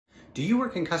Do you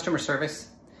work in customer service?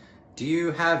 Do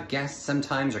you have guests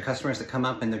sometimes or customers that come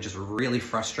up and they're just really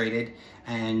frustrated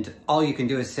and all you can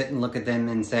do is sit and look at them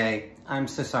and say, "I'm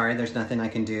so sorry, there's nothing I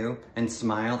can do," and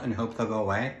smile and hope they'll go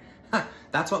away?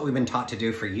 That's what we've been taught to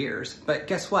do for years. But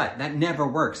guess what? That never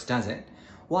works, does it?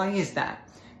 Why is that?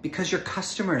 Because your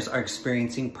customers are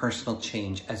experiencing personal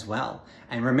change as well.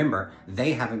 And remember,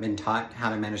 they haven't been taught how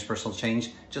to manage personal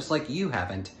change just like you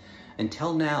haven't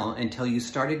until now, until you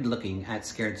started looking at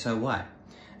Scared So What.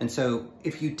 And so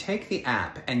if you take the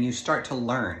app and you start to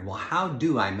learn, well, how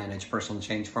do I manage personal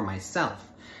change for myself?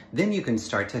 Then you can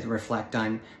start to reflect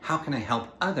on how can I help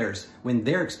others when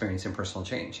they're experiencing personal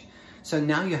change. So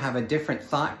now you have a different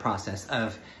thought process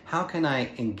of how can I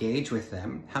engage with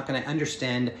them? How can I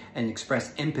understand and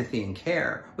express empathy and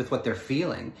care with what they're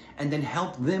feeling and then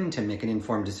help them to make an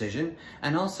informed decision?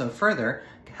 And also further,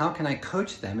 how can I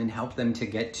coach them and help them to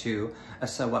get to a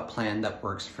so what plan that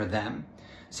works for them?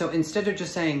 So instead of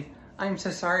just saying, "I'm so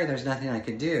sorry, there's nothing I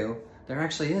could do," there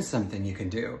actually is something you can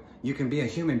do. You can be a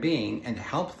human being and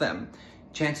help them.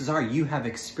 Chances are you have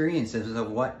experiences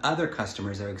of what other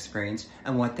customers have experienced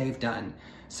and what they've done.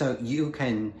 So you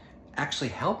can actually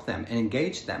help them and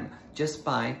engage them just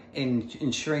by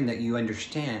ensuring that you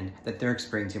understand that they're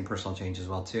experiencing personal change as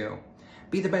well too.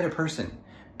 Be the better person,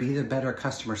 be the better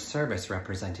customer service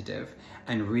representative,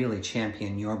 and really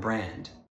champion your brand.